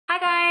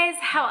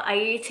how are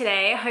you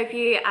today? I hope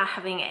you are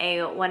having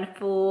a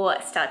wonderful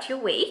start to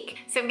your week.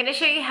 So I'm going to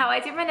show you how I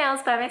do my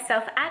nails by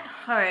myself at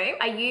home.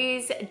 I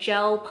use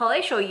gel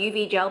polish or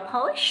UV gel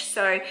polish,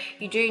 so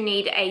you do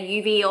need a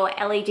UV or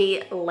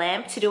LED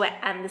lamp to do it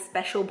and the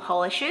special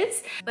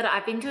polishes. But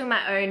I've been doing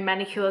my own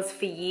manicures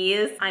for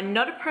years. I'm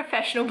not a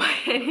professional by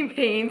any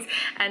means,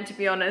 and to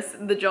be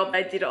honest, the job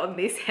I did on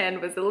this hand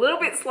was a little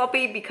bit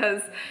sloppy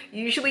because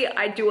usually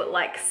I do it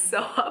like so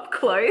up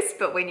close,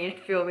 but when you're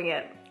filming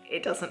it,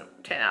 it doesn't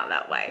turn out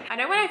that way. I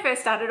know when I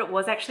first started, it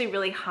was actually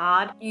really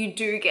hard. You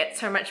do get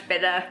so much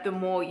better the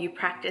more you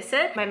practice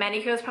it. My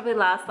manicures probably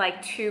last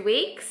like 2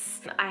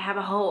 weeks. I have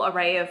a whole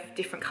array of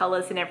different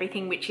colors and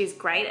everything, which is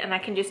great, and I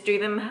can just do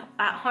them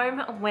at home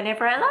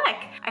whenever I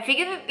like. I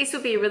figured that this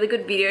would be a really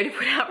good video to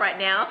put out right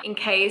now in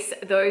case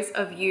those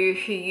of you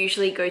who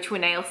usually go to a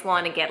nail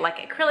salon and get like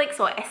acrylics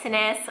or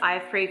SNS.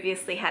 I've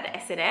previously had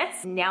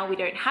SNS. Now we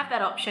don't have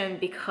that option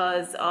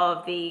because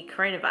of the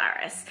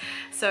coronavirus.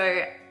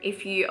 So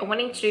if you are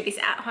wanting to do this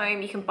at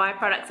home, you can buy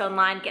products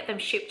online, get them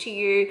shipped to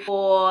you,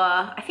 or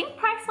I think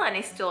Priceline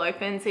is still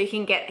open, so you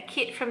can get a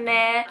kit from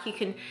there. You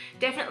can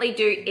definitely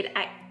do it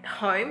at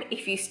home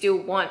if you still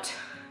want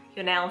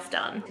your nails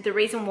done. The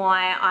reason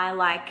why I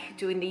like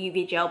doing the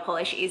UV gel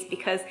polish is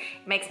because it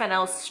makes my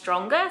nails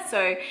stronger,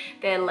 so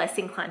they're less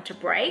inclined to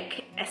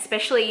break,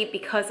 especially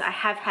because I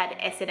have had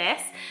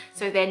SNS,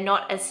 so they're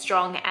not as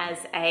strong as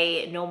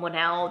a normal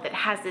nail that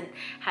hasn't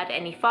had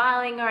any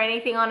filing or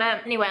anything on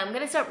it. Anyway, I'm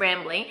gonna stop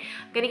rambling.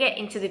 I'm gonna get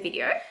into the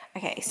video.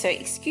 Okay, so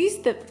excuse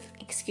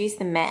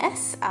the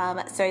mess.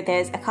 So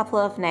there's a couple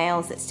of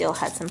nails that still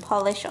had some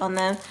polish on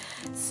them,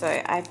 so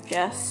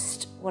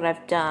what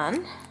I've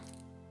done,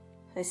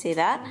 so see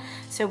that?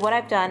 So what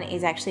I've done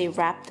is actually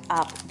wrapped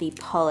up the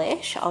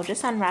polish. I'll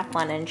just unwrap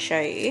one and show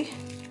you.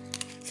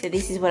 So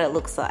this is what it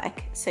looks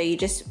like. So you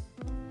just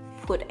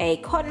put a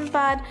cotton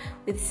bud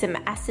with some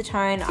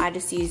acetone. I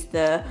just use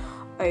the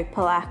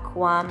Opallac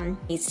one,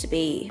 it needs to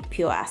be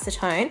pure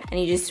acetone, and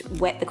you just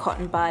wet the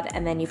cotton bud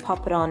and then you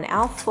pop it on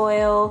alf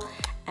foil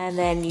and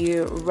then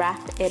you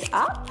wrap it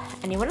up,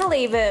 and you want to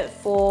leave it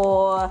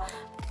for,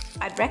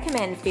 I'd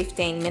recommend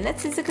 15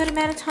 minutes is a good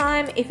amount of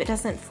time. If it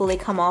doesn't fully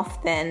come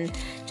off, then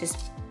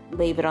just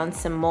leave it on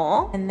some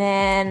more. And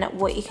then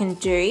what you can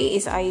do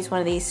is I use one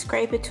of these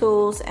scraper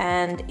tools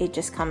and it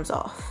just comes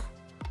off.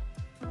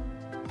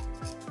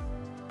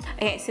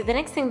 Okay, so the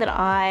next thing that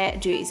I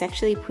do is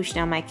actually push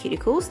down my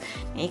cuticles.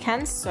 Now you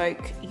can soak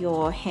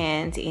your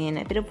hands in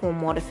a bit of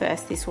warm water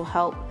first. This will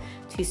help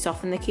to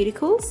soften the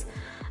cuticles,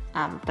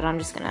 but I'm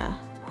just gonna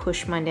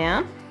push mine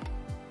down.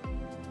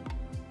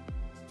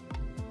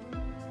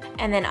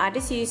 And then I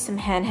just use some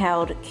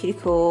handheld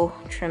cuticle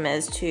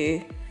trimmers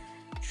to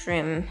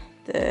trim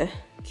the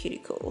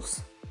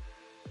cuticles.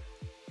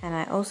 And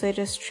I also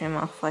just trim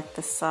off like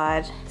the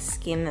side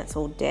skin that's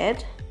all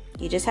dead.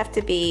 You just have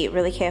to be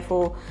really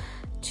careful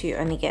to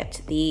only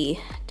get the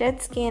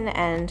dead skin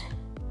and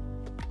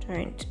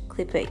don't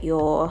clip at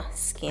your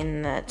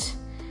skin that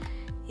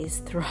is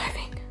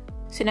thriving.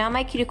 So now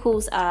my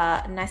cuticles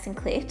are nice and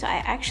clipped. I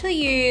actually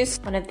use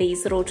one of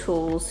these little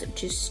tools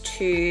just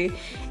to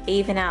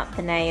even out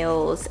the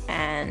nails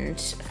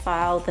and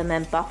file them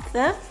and buff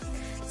them.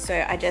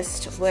 So I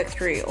just work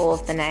through all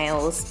of the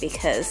nails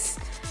because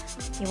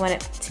you want it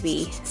to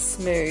be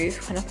smooth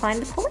when applying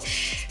the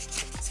polish.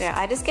 So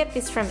I just get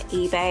this from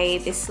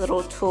eBay, this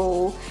little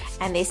tool,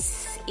 and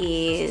this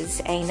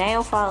is a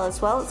nail file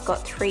as well. It's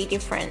got 3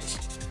 different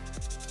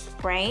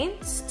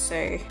grains.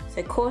 So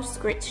coarse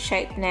grit to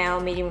shaped nail,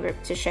 medium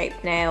grit to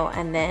shaped nail,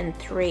 and then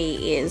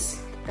 3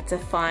 that's a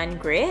fine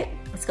grit.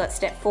 It's got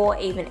step 4,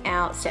 even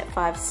out, step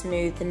 5,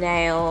 smooth the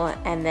nail,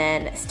 and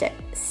then step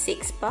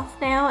 6, buff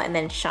nail, and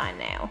then shine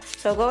nail.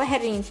 So I'll go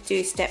ahead and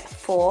do step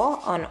 4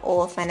 on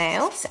all of my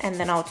nails, and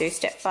then I'll do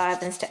step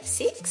 5 and step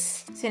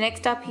 6. So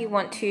next up, you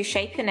want to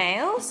shape your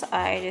nails.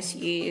 I just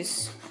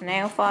use a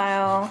nail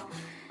file,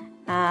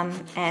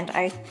 and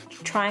I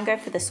try and go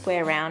for the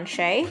square round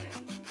shape.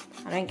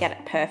 I don't get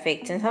it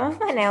perfect, and some of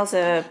my nails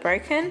are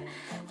broken,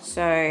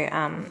 so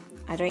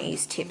I don't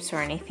use tips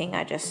or anything.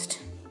 I just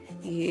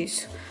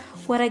use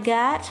what I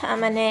got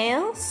on my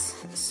nails.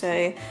 So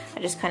I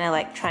just kind of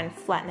like try and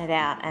flatten it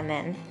out and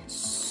then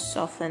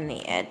soften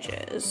the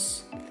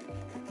edges.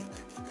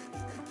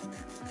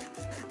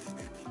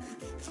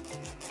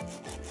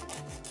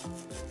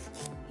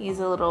 Here's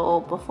a little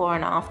before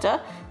and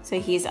after. So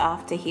here's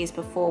after, here's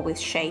before with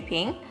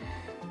shaping.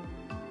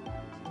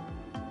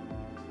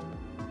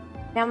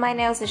 Now my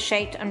nails are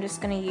shaped, I'm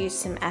just going to use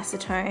some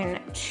acetone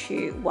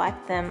to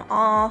wipe them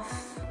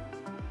off.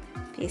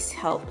 This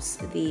helps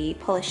the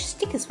polish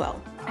stick as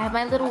well. I have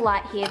my little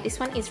light here.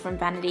 This one is from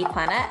Vanity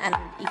Planet, and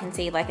you can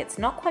see like it's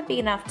not quite big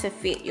enough to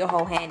fit your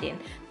whole hand in,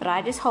 but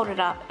I just hold it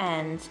up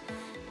and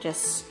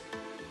just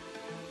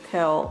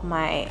curl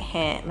my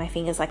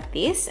fingers like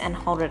this and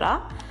hold it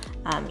up.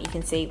 You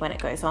can see when it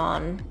goes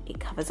on, it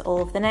covers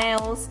all of the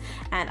nails,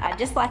 and I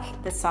just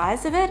like the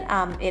size of it.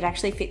 It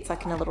actually fits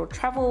like in a little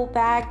travel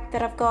bag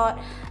that I've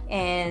got,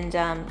 and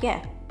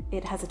yeah,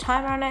 it has a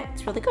timer on it.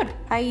 It's really good.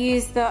 I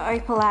use the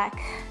Opallac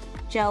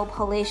gel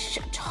polish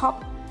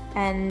top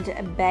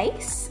and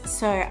base.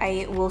 So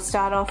I will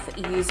start off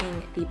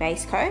using the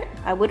base coat.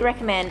 I would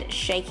recommend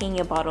shaking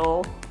your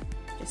bottle,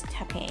 just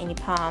tapping it in your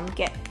palm,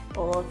 get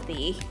all of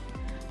the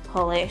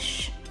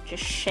polish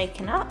just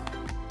shaken up,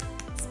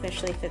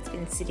 especially if it's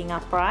been sitting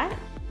upright.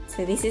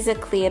 So this is a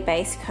clear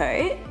base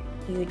coat.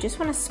 You just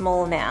want a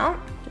small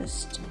amount.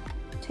 Just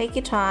take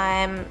your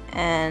time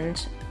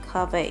and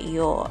cover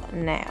your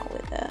nail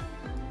with it.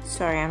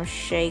 Sorry, I'm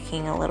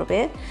shaking a little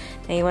bit.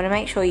 Now you want to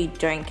make sure you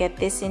don't get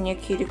this in your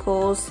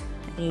cuticles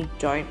and you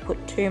don't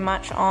put too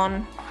much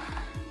on.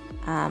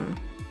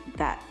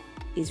 That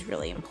is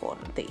really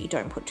important, that you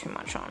don't put too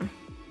much on.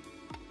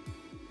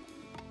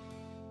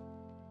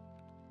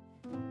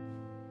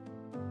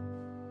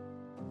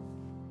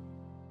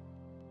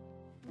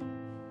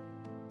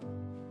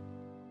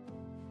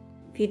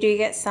 If you do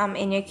get some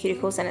in your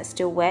cuticles and it's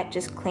still wet,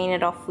 just clean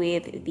it off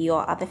with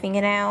your other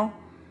fingernail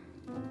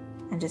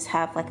and just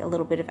have like a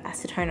little bit of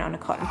acetone on a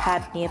cotton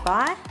pad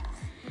nearby.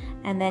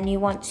 And then you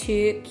want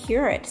to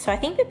cure it. So I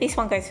think that this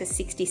one goes for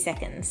 60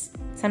 seconds.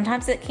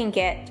 Sometimes it can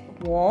get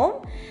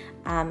warm.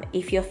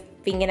 If your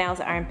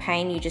fingernails are in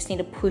pain, you just need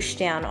to push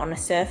down on a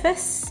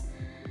surface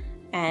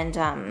and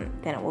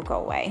then it will go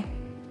away.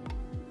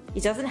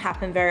 It doesn't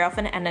happen very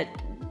often and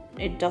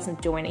it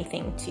doesn't do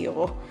anything to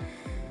your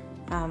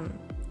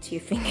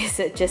fingers.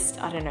 It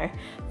just, I don't know,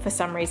 for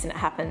some reason it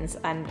happens,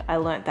 and I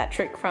learned that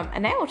trick from a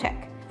nail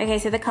tech. Okay,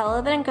 so the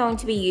color that I'm going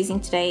to be using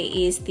today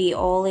is the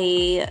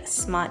ORLY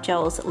Smart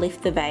Gels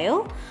Lift the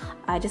Veil.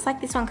 I just like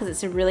this one because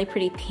it's a really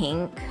pretty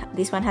pink.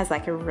 This one has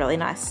like a really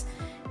nice,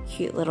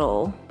 cute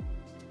little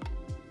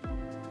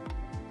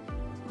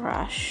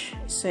brush.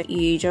 So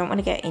you don't want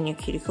to get in your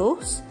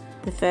cuticles.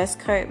 The first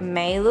coat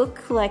may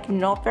look like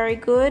not very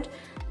good,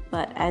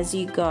 but as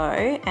you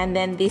go, and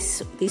then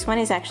this one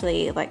is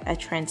actually like a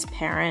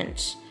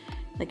transparent,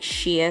 like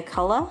sheer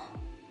color,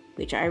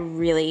 which I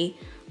really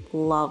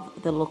love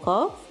the look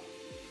of.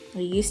 I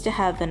used to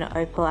have an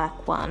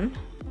Opallac one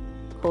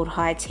called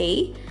High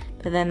Tea,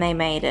 but then they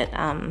made it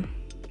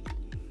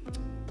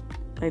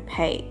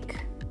opaque.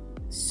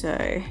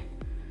 So,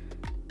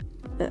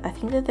 but I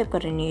think that they've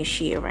got a new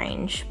sheer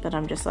range, but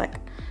I'm just like,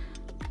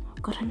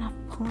 I've got enough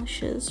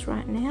polishes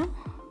right now.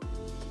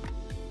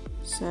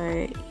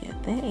 So yeah,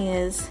 there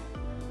is.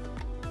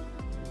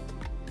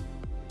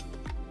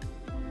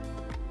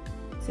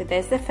 So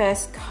there's the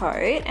first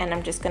coat, and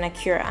I'm just going to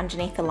cure it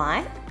underneath the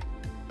light.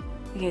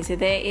 Okay, so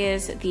there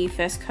is the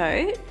first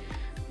coat.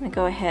 I'm going to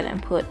go ahead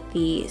and put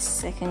the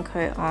second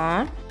coat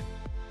on.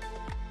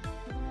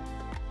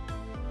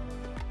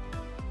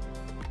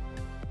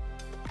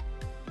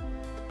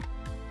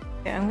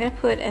 Okay, I'm going to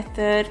put a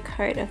third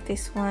coat of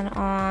this one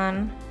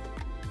on,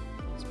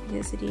 just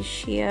because it is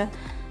sheer.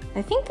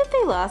 I think that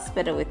they last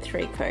better with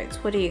 3 coats.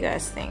 What do you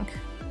guys think?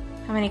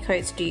 How many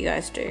coats do you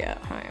guys do at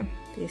home?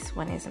 This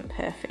one isn't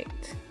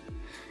perfect.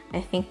 I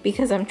think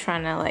because I'm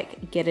trying to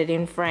like get it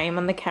in frame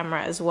on the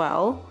camera as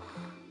well.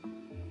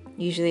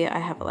 Usually I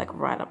have it like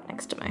right up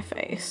next to my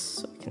face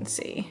so you can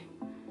see.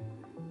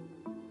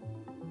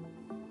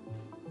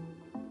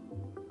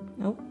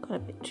 Oh, got a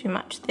bit too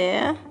much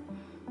there.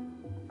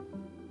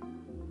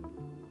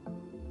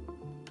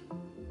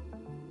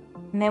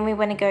 And then we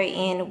want to go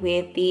in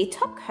with the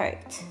top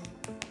coat.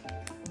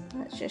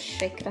 Let's just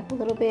shake it up a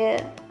little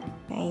bit.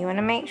 Okay, you want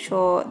to make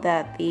sure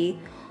that the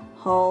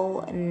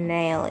whole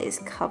nail is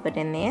covered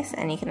in this,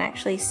 and you can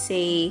actually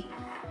see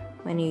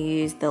when you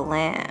use the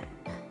lamp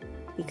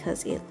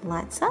because it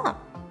lights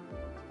up,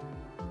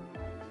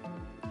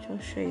 which I'll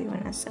show you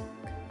in a sec.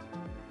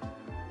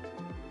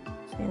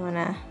 So you want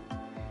to,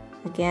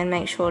 again,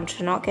 make sure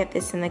to not get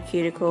this in the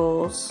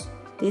cuticles.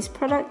 This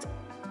product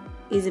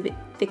is a bit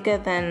thicker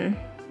than,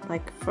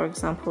 like, for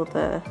example,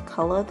 the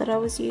color that I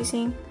was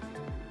using,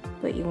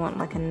 but you want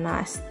like a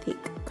nice thick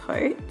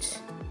coat,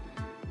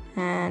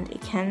 and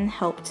it can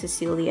help to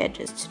seal the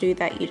edges. To do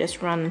that, you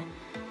just run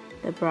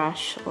the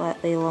brush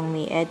lightly along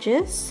the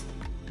edges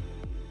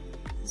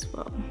as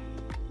well.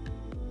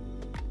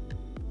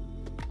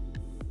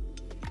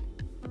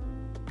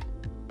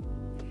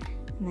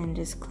 And then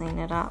just clean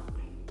it up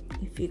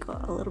if you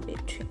got a little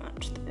bit too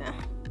much there.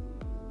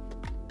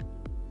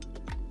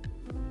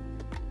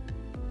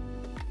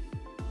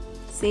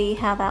 See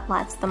how that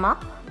lights them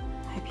up?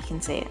 I hope you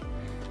can see it.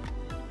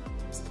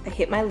 I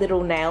hit my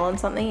little nail on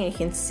something and you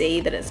can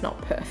see that it's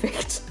not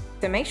perfect.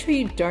 So make sure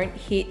you don't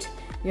hit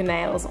your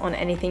nails on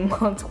anything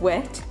while it's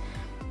wet.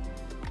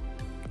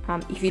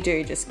 If you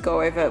do, just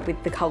go over it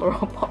with the color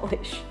or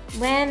polish.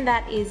 When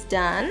that is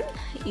done,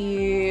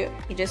 you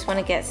just want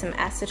to get some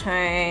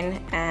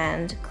acetone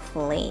and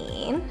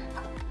clean.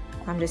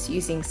 I'm just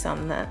using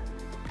some that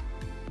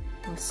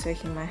I was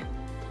soaking my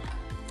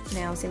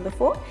nails in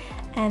before.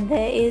 And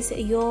there is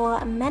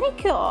your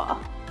manicure.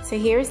 So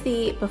here is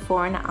the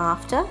before and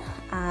after.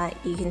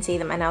 You can see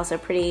that my nails are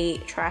pretty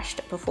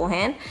trashed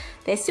beforehand.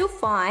 They're still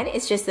fine,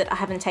 it's just that I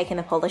haven't taken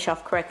the polish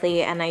off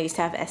correctly, and I used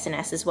to have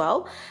SNS as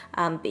well.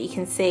 But you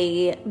can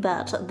see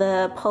that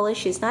the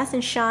polish is nice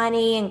and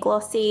shiny and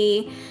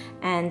glossy.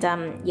 And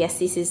yes,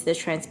 this is the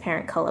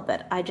transparent color,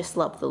 but I just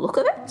love the look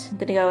of it. I'm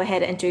gonna go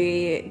ahead and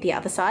do the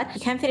other side.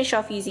 You can finish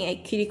off using a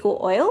cuticle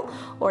oil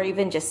or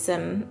even just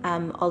some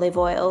olive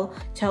oil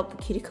to help the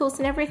cuticles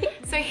and everything.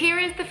 So here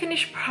is the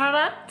finished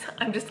product.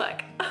 I'm just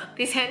like,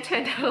 this hand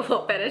turned out a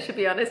lot better, to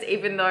be honest,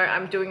 even though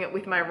I'm doing it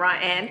with my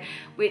right hand,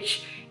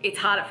 which it's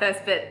hard at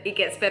first, but it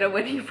gets better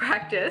when you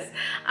practice.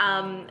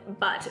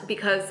 But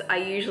because I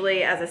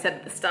usually, as I said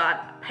at the start,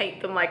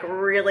 paint them like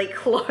really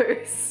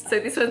close. So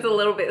this one's a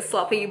little bit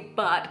sloppy,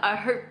 but I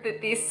hope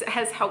that this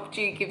has helped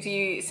you, gives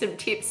you some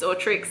tips or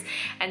tricks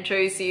and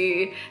shows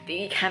you that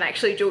you can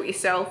actually do it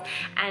yourself.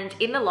 And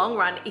in the long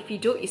run, if you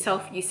do it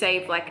yourself, you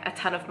save like a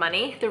ton of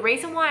money. The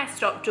reason why I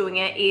stopped doing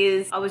it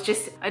is I was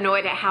just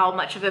annoyed at how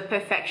much of a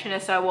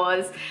perfectionist I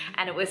was,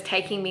 and it was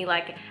taking me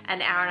like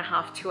an hour and a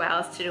half, 2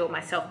 hours to do it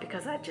myself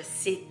because I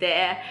just sit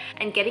there.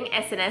 And getting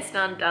SNS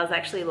done does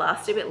actually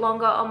last a bit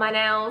longer on my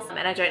nails, and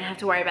I don't have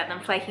to worry about them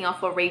flaking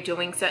off or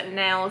redoing certain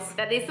nails.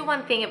 That is the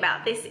one thing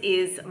about this,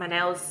 is my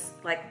nails,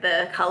 like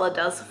the color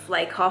does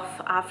flake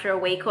off after a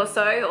week or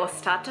so, or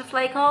start to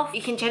flake off.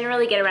 You can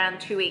generally get around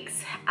 2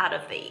 weeks out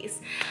of these.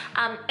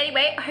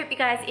 Anyway, I hope you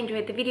guys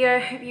enjoyed the video.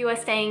 Hope you are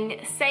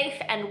staying safe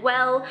and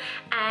well,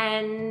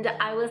 and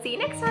I will see you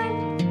next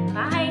time.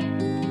 Bye.